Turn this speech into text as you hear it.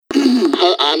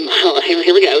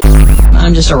Here we go.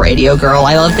 I'm just a radio girl.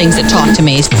 I love things that talk to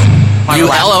me.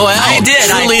 You LOL. I did.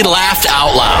 I truly laughed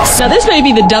out loud. Now, this may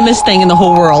be the dumbest thing in the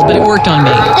whole world, but it worked on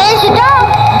me. There's a dog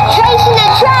chasing a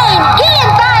train. Get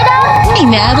him, Fido. Hey,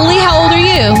 Natalie, how old are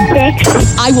you?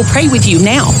 6. I will pray with you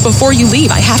now. Before you leave,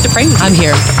 I have to pray with you. I'm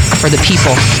here for the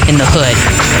people in the hood.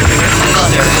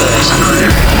 Motherhood.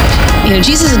 You know,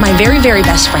 Jesus is my very, very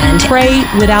best friend. Pray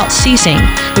without ceasing,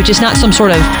 which is not some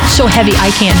sort of so heavy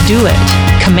I can't do it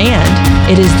command.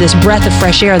 It is this breath of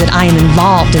fresh air that I am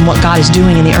involved in what God is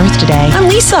doing in the earth today. I'm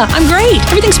Lisa. I'm great.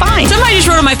 Everything's fine. Somebody just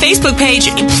wrote on my Facebook page,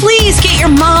 please get your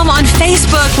mom on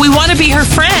Facebook. We want to be her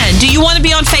friend. Do you want to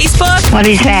be on Facebook? What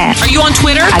is that? Are you on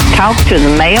Twitter? I talked to the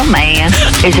mailman.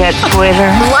 Is that Twitter?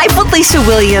 Life with Lisa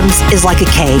Williams is like a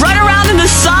cake. Run around in the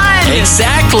sun.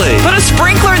 Exactly. Put a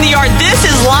sprinkler in the yard. This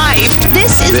is life.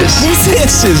 This is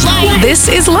life. This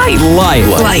is life.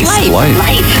 Life.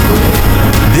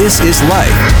 This is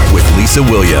Life with Lisa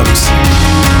Williams.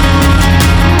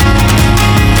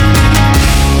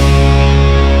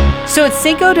 So it's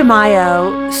Cinco de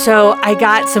Mayo, so I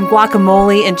got some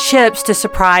guacamole and chips to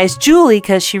surprise Julie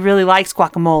because she really likes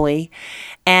guacamole.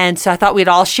 And so I thought we'd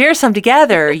all share some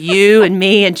together, you and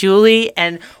me and Julie.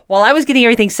 And while I was getting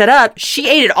everything set up, she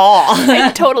ate it all. I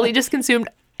totally just consumed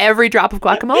every drop of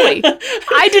guacamole.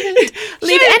 I didn't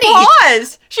leave any.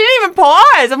 Pause. She didn't even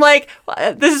pause. I'm like,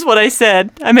 this is what I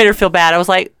said. I made her feel bad. I was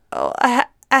like, oh,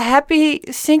 a happy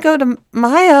Cinco de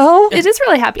Mayo. It is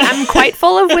really happy. I'm quite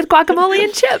full with guacamole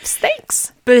and chips.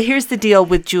 Thanks. But here's the deal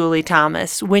with Julie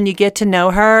Thomas. When you get to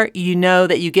know her, you know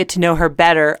that you get to know her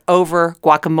better over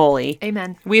guacamole.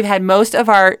 Amen. We've had most of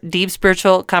our deep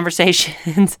spiritual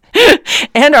conversations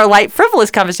and our light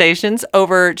frivolous conversations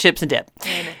over chips and dip.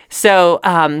 Amen. So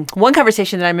one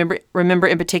conversation that I remember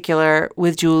in particular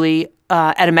with Julie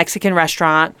at a Mexican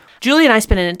restaurant. Julie and I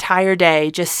spent an entire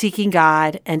day just seeking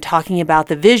God and talking about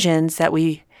the visions that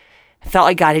we felt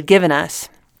like God had given us.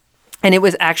 And it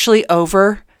was actually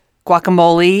over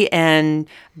guacamole and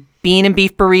bean and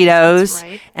beef burritos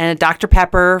and a Dr.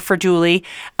 Pepper for Julie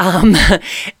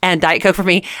and Diet Coke for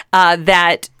me,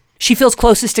 that she feels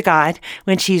closest to God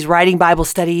when she's writing Bible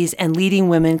studies and leading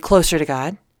women closer to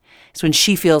God. It's when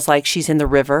she feels like she's in the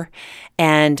river.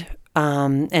 And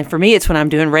for me, it's when I'm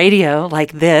doing radio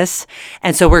like this.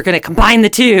 And so we're going to combine the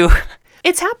two.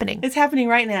 It's happening. It's happening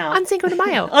right now. On Cinco de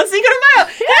Mayo. On Cinco de Mayo.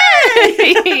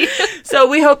 Yay! So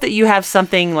we hope that you have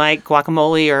something like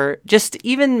guacamole or just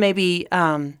even maybe,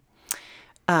 what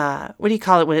do you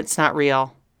call it when it's not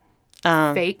real?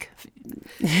 Fake.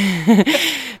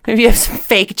 Maybe you have some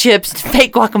fake chips,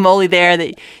 fake guacamole there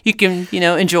that you can,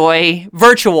 enjoy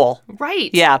virtual.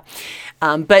 Right. Yeah.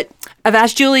 But I've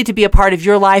asked Julie to be a part of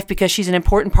your life because she's an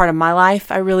important part of my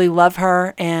life. I really love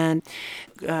her and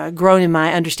grown in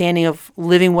my understanding of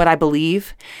living what I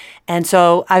believe. And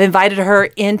so I've invited her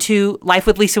into Life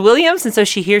with Lisa Williams. And so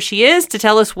here she is to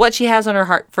tell us what she has on her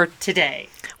heart for today.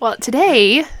 Well,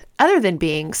 today, other than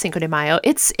being Cinco de Mayo,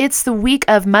 it's the week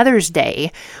of Mother's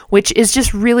Day, which is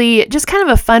just kind of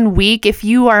a fun week. If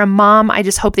you are a mom, I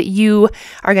just hope that you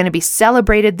are going to be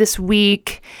celebrated this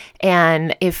week.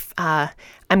 And if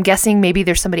I'm guessing maybe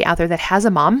there's somebody out there that has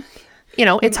a mom,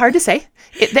 it's hard to say.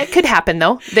 That could happen,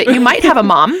 though, that you might have a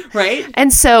mom. Right.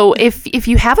 And so if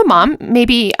you have a mom,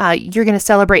 maybe you're going to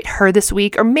celebrate her this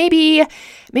week, or maybe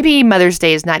Mother's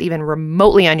Day is not even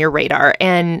remotely on your radar,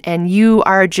 and you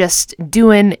are just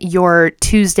doing your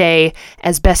Tuesday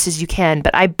as best as you can.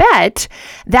 But I bet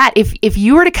that if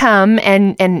you were to come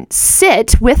and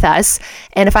sit with us,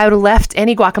 and if I would have left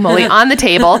any guacamole on the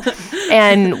table,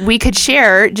 and we could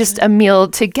share just a meal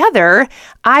together,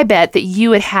 I bet that you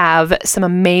would have some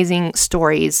amazing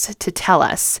stories to tell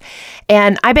us.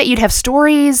 And I bet you'd have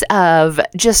stories of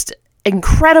just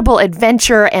incredible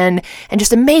adventure and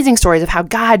just amazing stories of how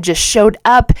God just showed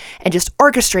up and just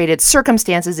orchestrated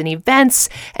circumstances and events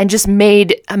and just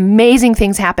made amazing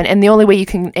things happen. And the only way you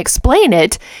can explain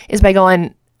it is by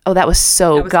going, oh, that was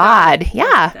God.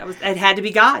 Yeah. It had to be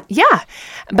God. Yeah.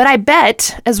 But I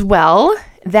bet as well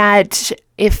that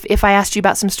if I asked you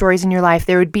about some stories in your life,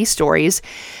 there would be stories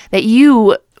that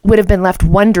you would have been left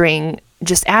wondering,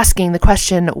 just asking the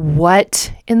question,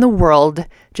 what in the world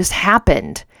just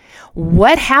happened?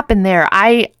 What happened there?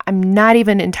 I'm not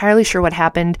even entirely sure what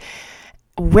happened.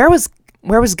 Where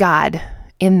was God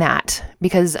in that?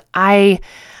 Because I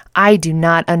do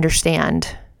not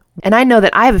understand. And I know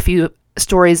that I have a few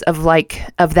stories of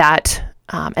that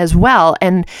as well.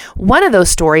 And one of those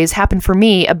stories happened for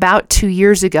me about 2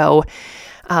 years ago,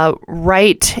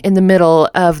 right in the middle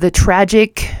of the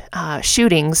tragic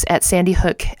shootings at Sandy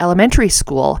Hook Elementary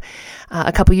School.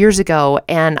 a couple years ago.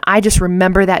 And I just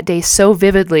remember that day so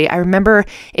vividly. I remember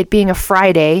it being a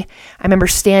Friday. I remember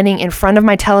standing in front of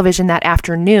my television that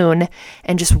afternoon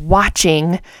and just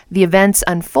watching the events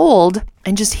unfold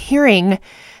and just hearing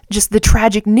just the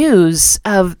tragic news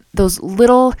of those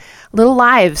little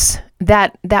lives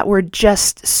that were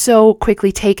just so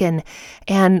quickly taken.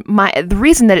 And the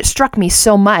reason that it struck me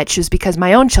so much is because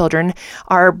my own children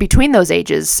are between those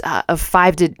ages of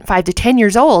 5 to 10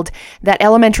 years old, that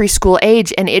elementary school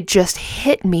age, and it just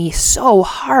hit me so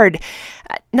hard.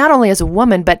 Not only as a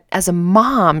woman, but as a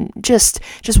mom, just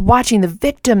watching the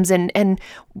victims and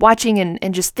watching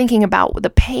and just thinking about the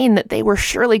pain that they were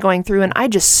surely going through. And I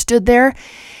just stood there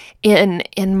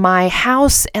in my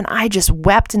house and I just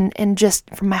wept and just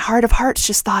from my heart of hearts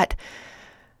just thought,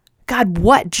 God,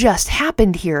 what just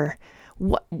happened here?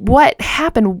 What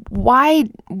happened? Why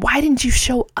didn't you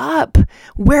show up?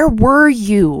 Where were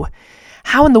you?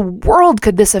 How in the world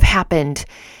could this have happened?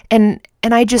 And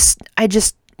I just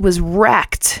was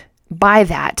wrecked by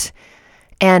that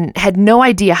and had no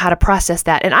idea how to process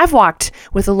that. And I've walked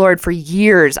with the Lord for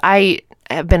years. I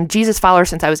have been a Jesus follower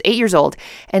since I was 8 years old.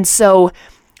 And so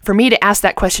for me to ask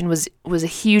that question was a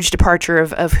huge departure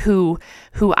of who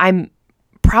I'm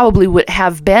probably would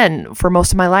have been for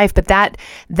most of my life. But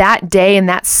that day and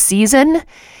that season,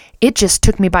 it just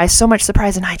took me by so much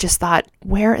surprise. And I just thought,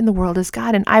 where in the world is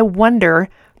God? And I wonder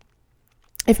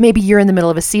if maybe you're in the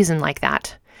middle of a season like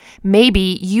that.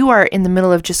 Maybe you are in the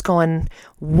middle of just going,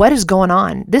 what is going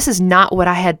on? This is not what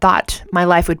I had thought my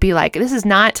life would be like. This is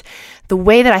not the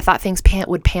way that I thought things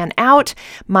would pan out.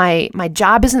 My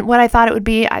job isn't what I thought it would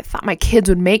be. I thought my kids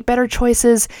would make better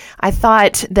choices. I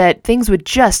thought that things would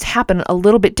just happen a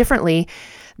little bit differently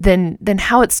than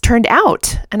how it's turned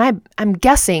out. And I'm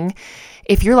guessing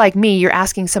if you're like me, you're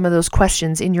asking some of those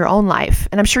questions in your own life.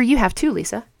 And I'm sure you have too,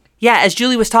 Lisa. Yeah, as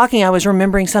Julie was talking, I was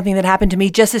remembering something that happened to me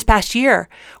just this past year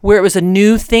where it was a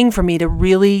new thing for me to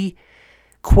really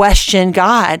question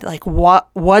God. Like,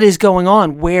 what is going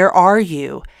on? Where are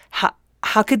you?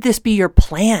 How could this be your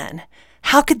plan?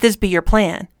 How could this be your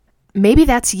plan? Maybe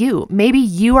that's you. Maybe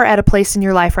you are at a place in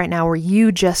your life right now where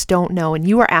you just don't know and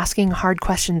you are asking hard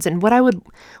questions. And what I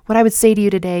would say to you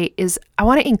today is I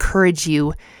want to encourage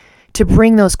you to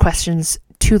bring those questions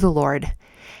to the Lord.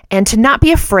 And to not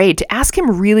be afraid to ask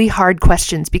him really hard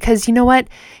questions, because you know what?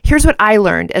 Here's what I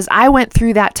learned as I went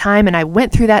through that time and I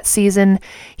went through that season.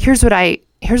 Here's what I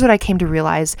came to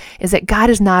realize is that God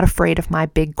is not afraid of my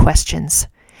big questions.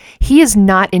 He is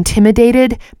not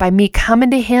intimidated by me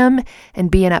coming to him and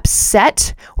being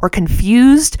upset or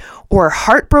confused or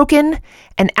heartbroken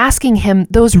and asking him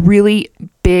those really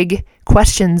big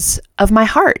questions of my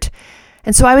heart.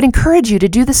 And so I would encourage you to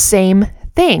do the same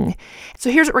thing. So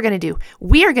here's what we're going to do.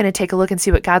 We are going to take a look and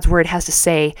see what God's word has to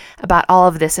say about all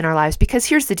of this in our lives, because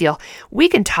here's the deal. We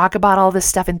can talk about all this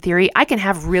stuff in theory. I can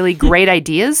have really great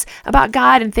ideas about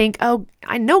God and think, oh,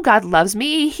 I know God loves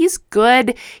me. He's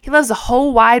good. He loves the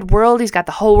whole wide world. He's got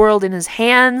the whole world in his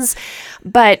hands.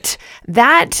 But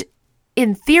that,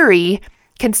 in theory,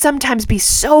 can sometimes be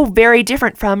so very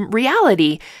different from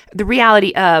reality. The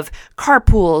reality of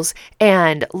carpools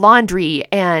and laundry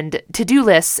and to-do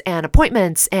lists and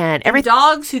appointments and everything.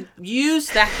 Dogs who use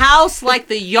the house like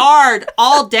the yard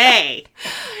all day.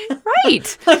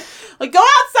 Right. Like, go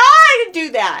outside and do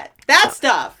that. That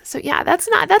stuff. So yeah, that's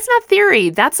not theory.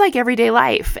 That's like everyday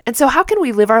life. And so how can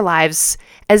we live our lives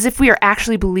as if we are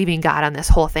actually believing God on this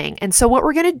whole thing? And so what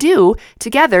we're going to do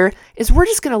together is we're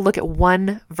just going to look at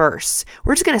one verse.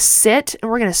 We're just going to sit and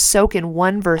we're going to soak in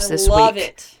one verse this week. I love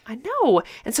it. I know.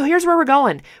 And so here's where we're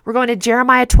going. We're going to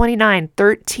Jeremiah 29,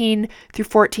 13 through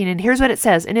 14. And here's what it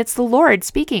says. And it's the Lord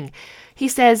speaking. He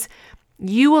says,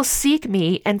 "You will seek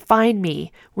me and find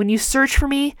me when you search for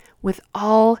me with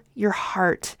all your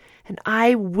heart, and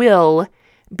I will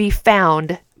be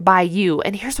found by you."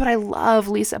 And here's what I love,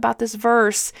 Lisa, about this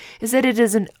verse is that it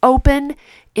is an open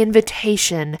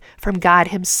invitation from God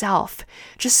himself,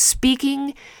 just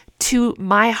speaking to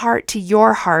my heart, to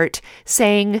your heart,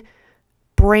 saying,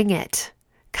 bring it.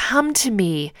 Come to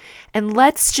me and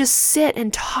let's just sit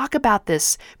and talk about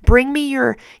this. Bring me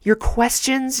your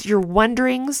questions, your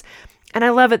wonderings. And I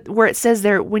love it where it says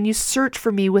there, when you search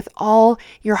for me with all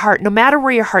your heart, no matter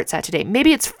where your heart's at today,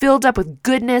 maybe it's filled up with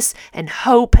goodness and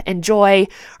hope and joy,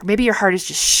 or maybe your heart is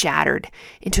just shattered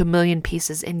into a million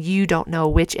pieces and you don't know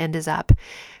which end is up.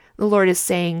 The Lord is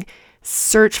saying,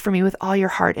 search for me with all your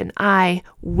heart and I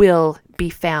will be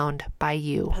found by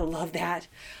you. I love that.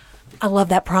 I love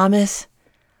that promise.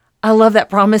 I love that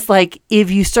promise. Like, if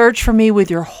you search for me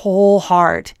with your whole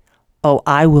heart, oh,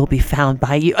 I will be found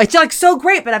by you. It's like so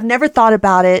great, but I've never thought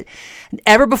about it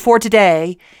ever before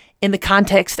today in the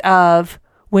context of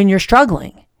when you're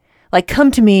struggling. Like,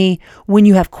 come to me when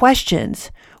you have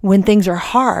questions, when things are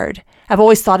hard. I've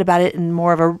always thought about it in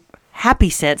more of a happy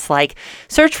sense, like,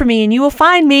 search for me and you will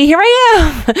find me. Here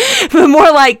I am. But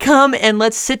more like, come and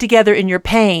let's sit together in your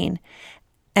pain,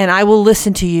 and I will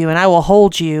listen to you and I will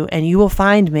hold you and you will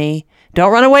find me.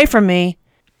 Don't run away from me.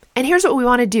 And here's what we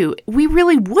want to do. We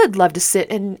really would love to sit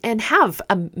and have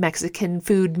a Mexican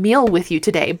food meal with you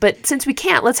today. But since we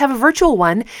can't, let's have a virtual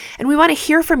one. And we want to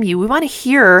hear from you. We want to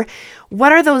hear,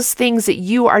 what are those things that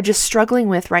you are just struggling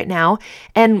with right now?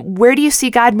 And where do you see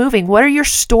God moving? What are your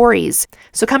stories?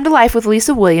 So come to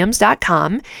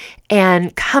lifewithlisawilliams.com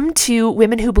and come to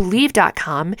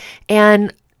womenwhobelieve.com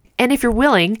and if you're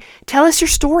willing, tell us your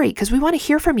story, because we want to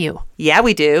hear from you. Yeah,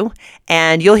 we do.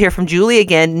 And you'll hear from Julie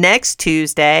again next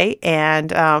Tuesday. And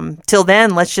till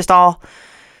then, let's just all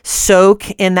soak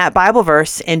in that Bible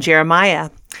verse in Jeremiah.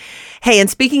 Hey, and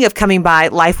speaking of coming by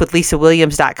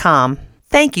lifewithlisawilliams.com,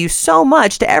 thank you so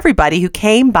much to everybody who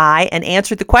came by and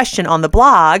answered the question on the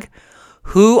blog,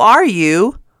 who are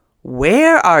you?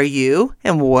 Where are you?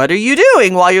 And what are you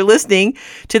doing while you're listening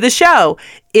to the show?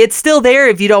 It's still there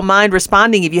if you don't mind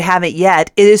responding if you haven't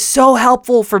yet. It is so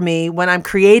helpful for me when I'm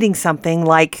creating something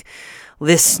like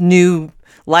this new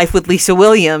Life with Lisa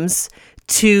Williams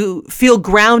to feel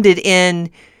grounded in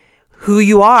who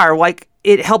you are. Like,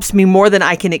 it helps me more than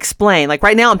I can explain. Like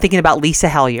right now I'm thinking about Lisa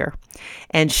Hellier,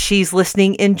 and she's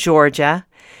listening in Georgia.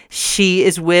 She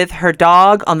is with her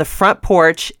dog on the front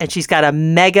porch, and she's got a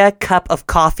mega cup of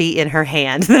coffee in her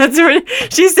hand. That's where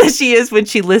she says she is when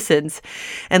she listens.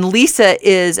 And Lisa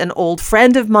is an old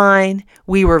friend of mine.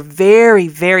 We were very,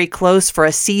 very close for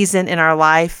a season in our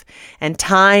life, and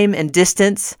time and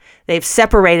distance, they've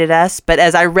separated us. But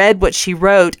as I read what she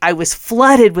wrote, I was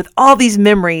flooded with all these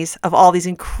memories of all these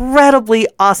incredibly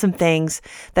awesome things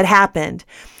that happened.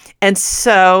 And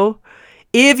so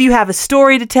if you have a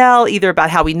story to tell, either about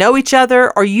how we know each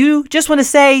other, or you just want to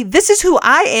say, this is who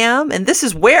I am, and this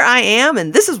is where I am,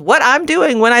 and this is what I'm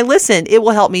doing when I listen, it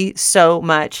will help me so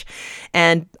much.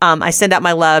 And I send out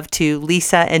my love to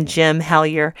Lisa and Jim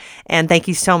Hellier, and thank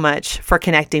you so much for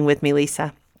connecting with me,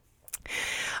 Lisa.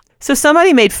 So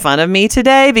somebody made fun of me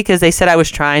today because they said I was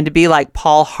trying to be like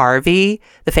Paul Harvey,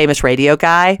 the famous radio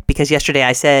guy, because yesterday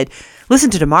I said, listen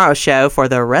to tomorrow's show for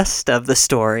the rest of the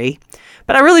story.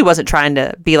 But I really wasn't trying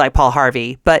to be like Paul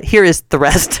Harvey. But here is the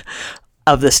rest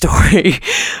of the story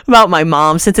about my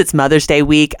mom. Since it's Mother's Day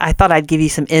week, I thought I'd give you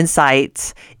some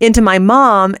insights into my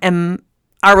mom and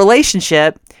our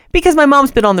relationship, because my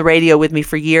mom's been on the radio with me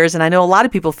for years, and I know a lot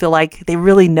of people feel like they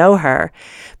really know her.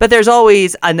 But there's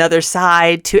always another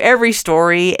side to every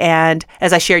story. And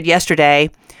as I shared yesterday,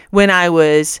 when I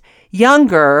was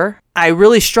younger, I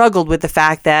really struggled with the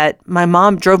fact that my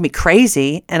mom drove me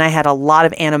crazy, and I had a lot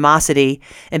of animosity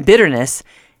and bitterness.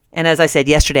 And as I said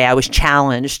yesterday, I was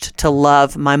challenged to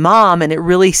love my mom, and it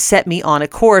really set me on a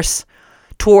course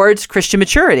towards Christian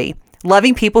maturity,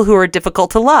 loving people who are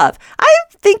difficult to love. I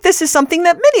think this is something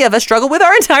that many of us struggle with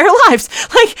our entire lives.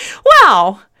 Like,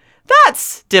 wow,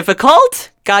 that's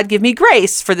difficult. God give me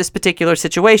grace for this particular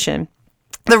situation.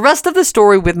 The rest of the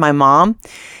story with my mom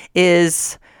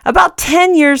is about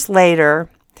 10 years later,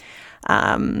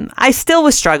 I still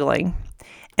was struggling,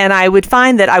 and I would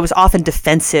find that I was often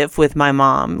defensive with my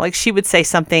mom. Like, she would say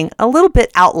something a little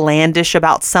bit outlandish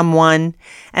about someone,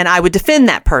 and I would defend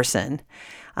that person.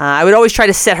 I would always try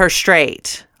to set her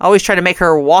straight, always try to make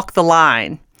her walk the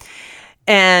line.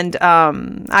 And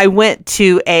I went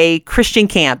to a Christian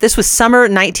camp. This was summer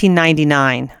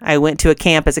 1999. I went to a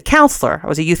camp as a counselor. I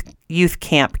was a youth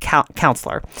camp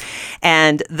counselor.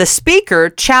 And the speaker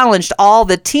challenged all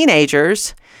the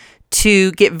teenagers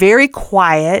to get very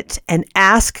quiet and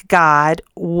ask God,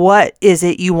 what is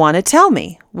it you want to tell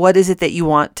me? What is it that you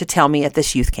want to tell me at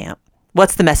this youth camp?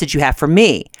 What's the message you have for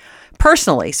me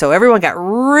personally? So everyone got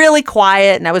really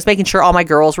quiet, and I was making sure all my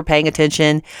girls were paying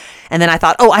attention. And then I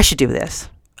thought, I should do this.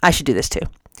 I should do this too.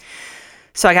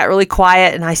 So I got really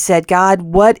quiet, and I said, God,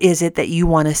 what is it that you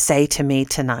want to say to me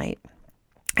tonight?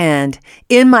 And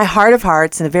in my heart of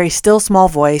hearts, in a very still, small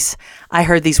voice, I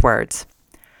heard these words: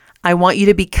 I want you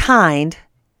to be kind,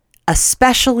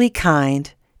 especially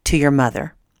kind to your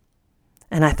mother.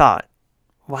 And I thought,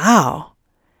 wow,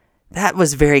 that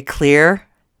was very clear.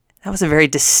 That was a very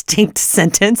distinct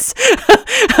sentence.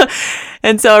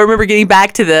 And so I remember getting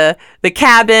back to the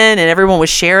cabin, and everyone was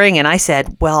sharing. And I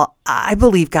said, well, I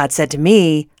believe God said to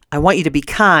me, I want you to be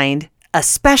kind,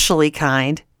 especially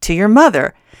kind to your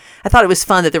mother. I thought it was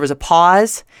fun that there was a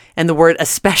pause and the word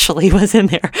especially was in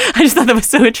there. I just thought that was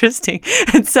so interesting.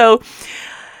 And so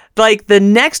like the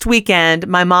next weekend,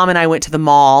 my mom and I went to the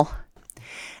mall,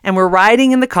 And we're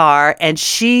riding in the car, and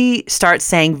she starts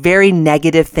saying very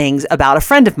negative things about a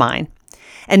friend of mine.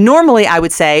 And normally I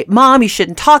would say, Mom, you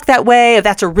shouldn't talk that way. If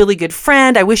that's a really good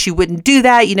friend, I wish you wouldn't do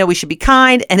that. You know, we should be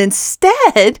kind. And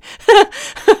instead,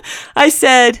 I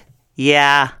said,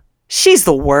 yeah, she's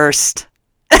the worst.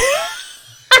 And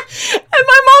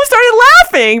my mom started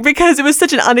laughing because it was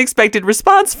such an unexpected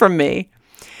response from me.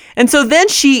 And so then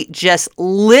she just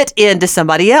lit into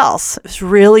somebody else. It was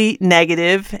really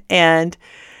negative. And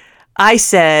I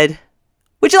said,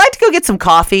 would you like to go get some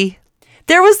coffee?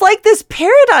 There was like this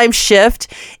paradigm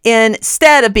shift.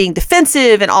 Instead of being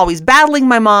defensive and always battling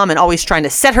my mom and always trying to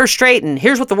set her straight and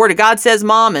here's what the word of God says,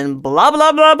 Mom, and blah,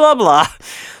 blah, blah, blah, blah.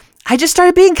 I just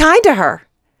started being kind to her,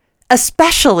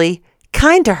 especially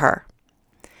kind to her.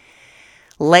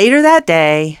 Later that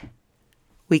day,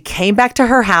 we came back to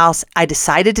her house. I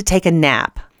decided to take a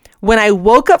nap. When I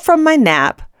woke up from my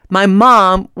nap, my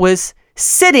mom was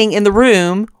sitting in the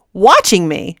room watching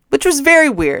me, which was very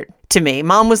weird to me.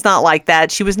 Mom was not like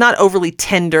that. She was not overly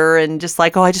tender and just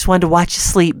like, oh, I just wanted to watch you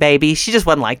sleep, baby. She just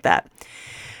wasn't like that.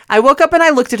 I woke up and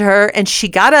I looked at her and she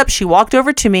got up. She walked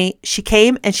over to me. She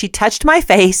came and she touched my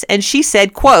face and she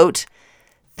said, quote,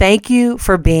 thank you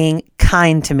for being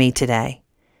kind to me today.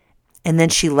 And then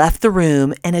she left the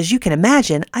room. And as you can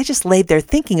imagine, I just laid there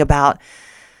thinking about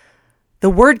the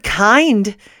word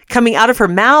kind coming out of her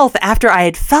mouth after I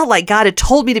had felt like God had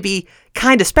told me to be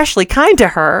kind, especially kind to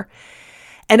her.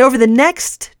 And over the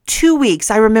next 2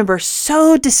 weeks, I remember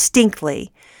so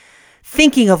distinctly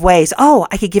thinking of ways, oh,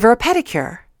 I could give her a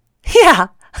pedicure. Yeah.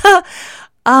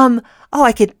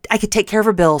 I could take care of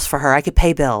her bills for her. I could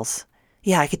pay bills.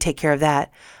 Yeah, I could take care of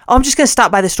that. Oh, I'm just going to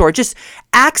stop by the store. Just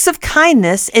acts of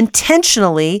kindness,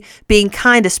 intentionally being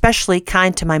kind, especially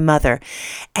kind to my mother.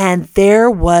 And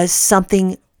there was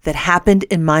something that happened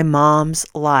in my mom's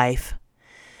life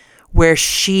where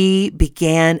she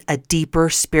began a deeper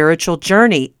spiritual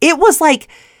journey. It was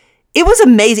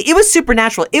amazing. It was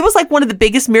supernatural. It was like one of the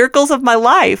biggest miracles of my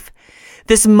life.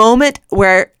 This moment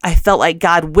where I felt like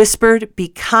God whispered, be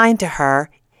kind to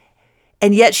her.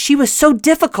 And yet she was so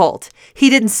difficult. He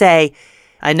didn't say,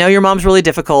 I know your mom's really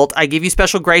difficult. I give you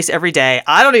special grace every day.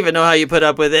 I don't even know how you put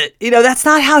up with it. That's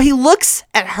not how he looks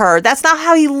at her. That's not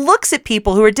how he looks at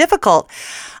people who are difficult.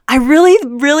 I really,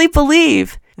 really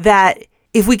believe that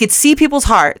if we could see people's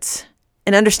hearts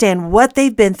and understand what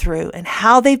they've been through and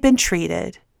how they've been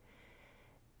treated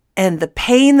and the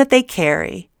pain that they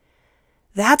carry,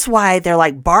 that's why they're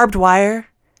like barbed wire.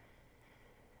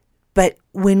 But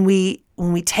when we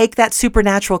take that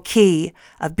supernatural key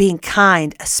of being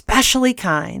kind, especially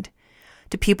kind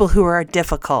to people who are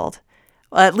difficult,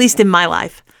 well, at least in my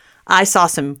life, I saw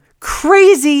some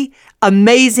crazy,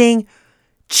 amazing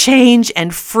change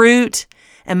and fruit.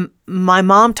 And my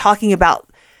mom talking about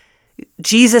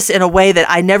Jesus in a way that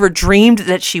I never dreamed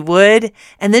that she would.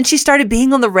 And then she started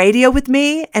being on the radio with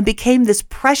me and became this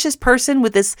precious person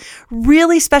with this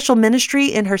really special ministry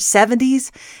in her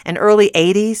 70s and early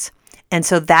 80s. And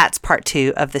so that's part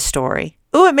 2 of the story.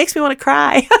 Oh, it makes me want to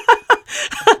cry.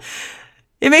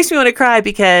 It makes me want to cry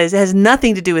because it has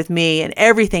nothing to do with me and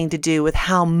everything to do with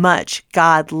how much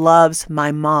God loves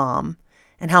my mom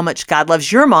and how much God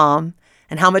loves your mom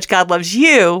and how much God loves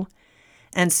you.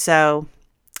 And so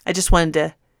I just wanted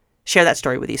to share that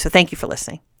story with you. So thank you for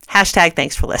listening.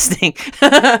 #thanks for listening.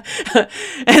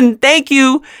 And thank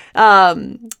you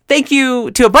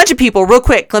to a bunch of people real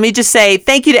quick. Let me just say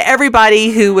thank you to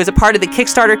everybody who was a part of the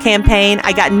Kickstarter campaign.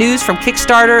 I got news from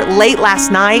Kickstarter late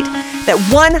last night that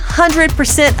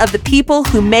 100% of the people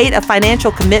who made a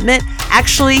financial commitment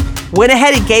actually went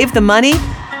ahead and gave the money.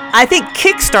 I think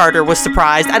Kickstarter was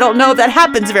surprised. I don't know if that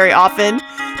happens very often,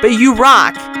 but you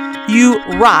rock. You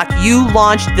rock. You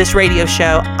launched this radio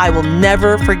show. I will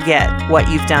never forget what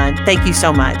you've done. Thank you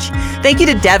so much. Thank you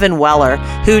to Devin Weller,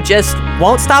 who just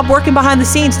won't stop working behind the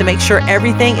scenes to make sure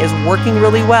everything is working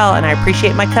really well. And I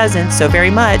appreciate my cousin so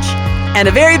very much. And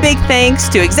a very big thanks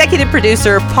to executive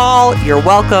producer Paul, you're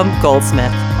welcome,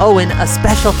 Goldsmith. Oh, and a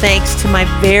special thanks to my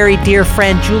very dear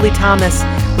friend Julie Thomas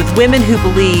with Women Who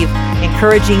Believe,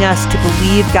 encouraging us to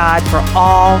believe God for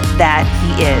all that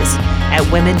He is at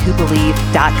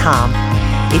womenwhobelieve.com.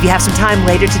 If you have some time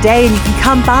later today and you can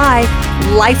come by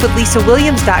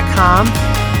lifewithlisawilliams.com,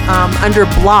 under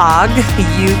blog,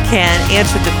 you can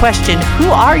answer the question,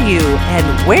 who are you and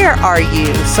where are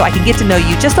you? So I can get to know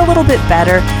you just a little bit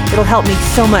better. It'll help me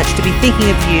so much to be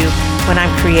thinking of you when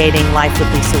I'm creating Life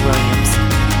with Lisa Williams.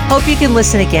 Hope you can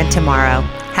listen again tomorrow.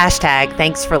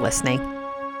 #thanks for listening.